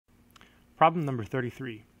Problem number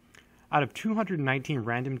 33. Out of 219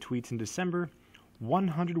 random tweets in December,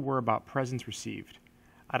 100 were about presents received.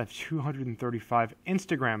 Out of 235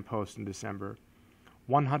 Instagram posts in December,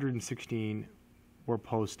 116 were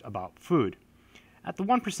posts about food. At the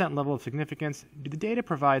 1% level of significance, do the data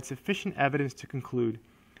provide sufficient evidence to conclude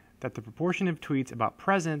that the proportion of tweets about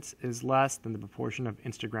presents is less than the proportion of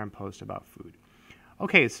Instagram posts about food?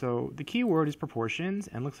 Okay, so the key word is proportions,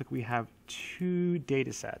 and looks like we have two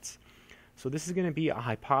data sets. So this is going to be a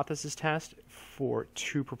hypothesis test for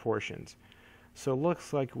two proportions. So it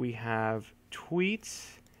looks like we have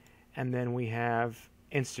tweets, and then we have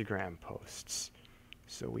Instagram posts.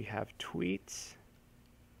 So we have tweets,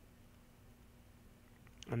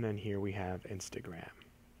 and then here we have Instagram.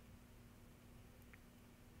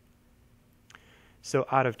 So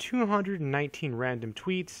out of 219 random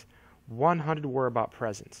tweets, 100 were about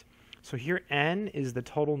presents. So here n is the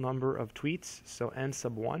total number of tweets, so n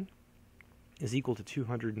sub 1 is equal to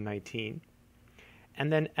 219.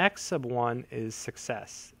 And then x sub 1 is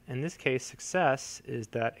success. In this case, success is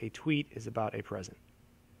that a tweet is about a present.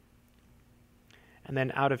 And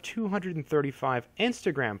then out of 235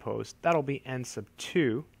 Instagram posts, that'll be n sub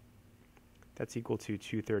 2. That's equal to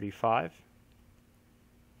 235.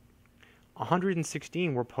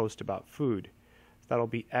 116 were posts about food. So that'll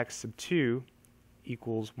be x sub 2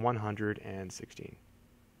 equals 116.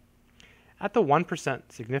 At the 1%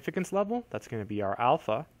 significance level, that's going to be our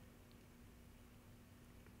alpha.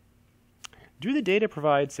 Do the data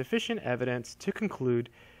provide sufficient evidence to conclude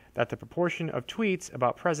that the proportion of tweets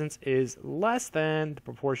about presents is less than the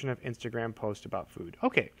proportion of Instagram posts about food?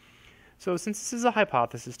 Okay, so since this is a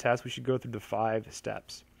hypothesis test, we should go through the 5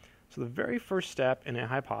 steps. So the very first step in a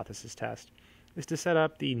hypothesis test is to set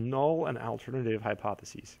up the null and alternative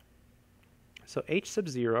hypotheses. So h sub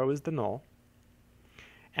 0 is the null,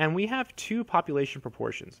 and we have two population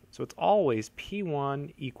proportions. So it's always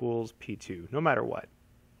p1 equals p2, no matter what.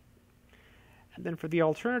 And then for the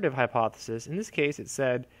alternative hypothesis, in this case it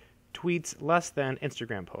said tweets less than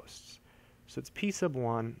Instagram posts. So it's p sub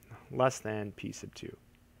 1 less than p sub 2.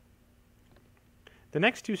 The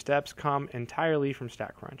next two steps come entirely from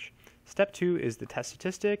StatCrunch. Step 2 is the test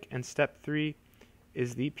statistic, and step 3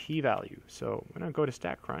 is the p-value. So I'm going to go to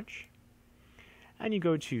StatCrunch, and you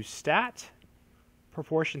go to stat,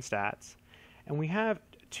 proportion stats, and we have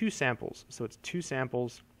two samples. So it's two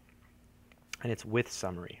samples, and it's with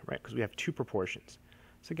summary, right? Because we have two proportions.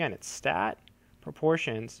 So again, it's stat,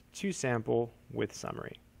 proportions, two sample, with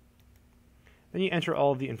summary. Then you enter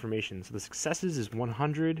all of the information. So the successes is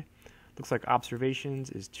 100. Looks like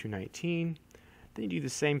observations is 219. Then you do the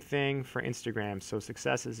same thing for Instagram. So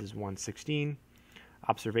successes is 116.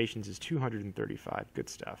 Observations is 235. Good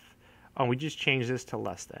stuff. Oh, we just change this to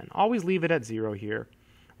less than. Always leave it at 0 here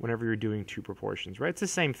whenever you're doing two proportions, right? It's the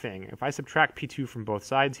same thing. If I subtract p2 from both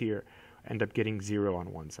sides here, I end up getting 0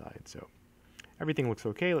 on one side. So everything looks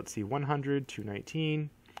okay. Let's see, 100, 219,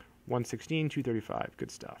 116, 235.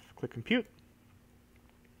 Good stuff. Click compute.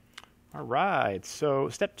 All right, so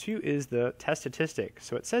step 2 is the test statistic.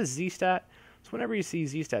 So it says z-stat. So whenever you see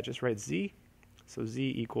z-stat, just write z. So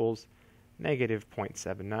z equals negative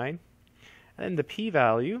 0.79. And then the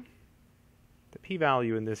p-value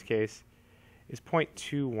in this case is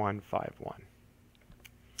 0.2151.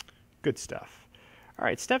 Good stuff. All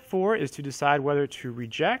right, step 4 is to decide whether to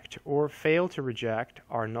reject or fail to reject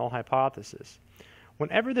our null hypothesis.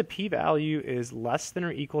 Whenever the p-value is less than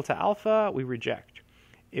or equal to alpha, we reject.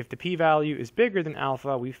 If the p-value is bigger than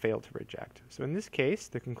alpha, we fail to reject. So in this case,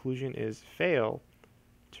 the conclusion is fail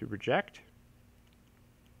to reject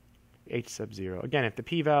h sub 0. Again, if the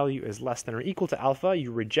p-value is less than or equal to alpha,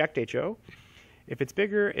 you reject HO. If it's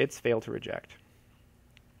bigger, it's fail to reject.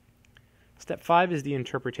 Step 5 is the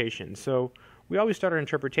interpretation. So we always start our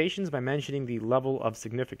interpretations by mentioning the level of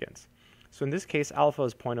significance. So in this case, alpha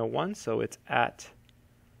is 0.01, so it's at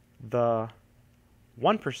the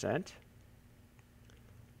 1%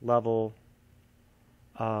 level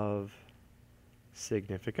of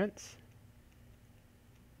significance.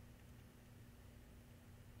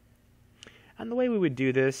 And the way we would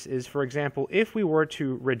do this is, for example, if we were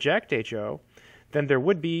to reject HO, then there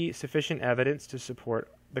would be sufficient evidence to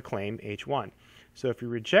support the claim H1. So if we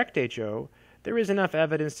reject HO, there is enough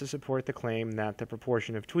evidence to support the claim that the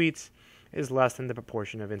proportion of tweets is less than the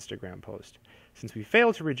proportion of Instagram posts. Since we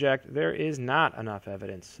fail to reject, there is not enough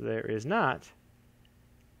evidence. So there is not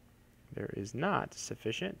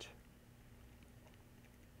sufficient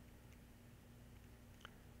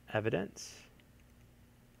evidence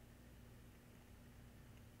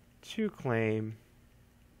to claim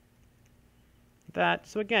that.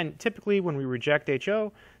 So again, typically when we reject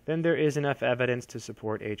HO, then then there is enough evidence to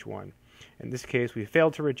support H1. In this case, we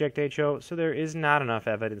failed to reject HO, so there is not enough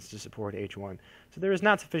evidence to support H1. So there is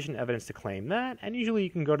not sufficient evidence to claim that, and usually you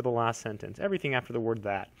can go to the last sentence, everything after the word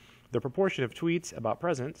that. The proportion of tweets about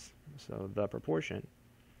presence, so the proportion,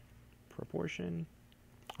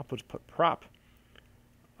 I'll put prop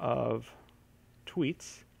of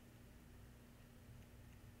tweets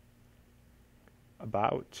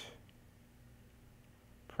about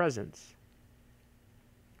presence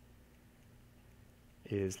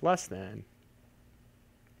is less than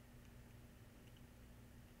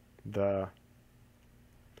the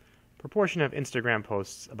proportion of Instagram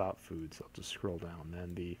posts about food. So I'll just scroll down.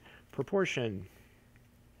 Then the proportion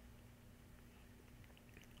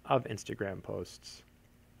of Instagram posts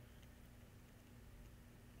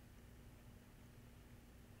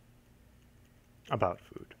about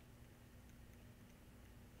food.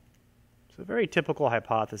 So a very typical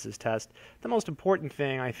hypothesis test. The most important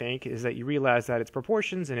thing, I think, is that you realize that it's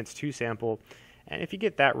proportions and it's two-sample. And if you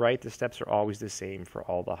get that right, the steps are always the same for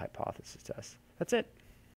all the hypothesis tests. That's it.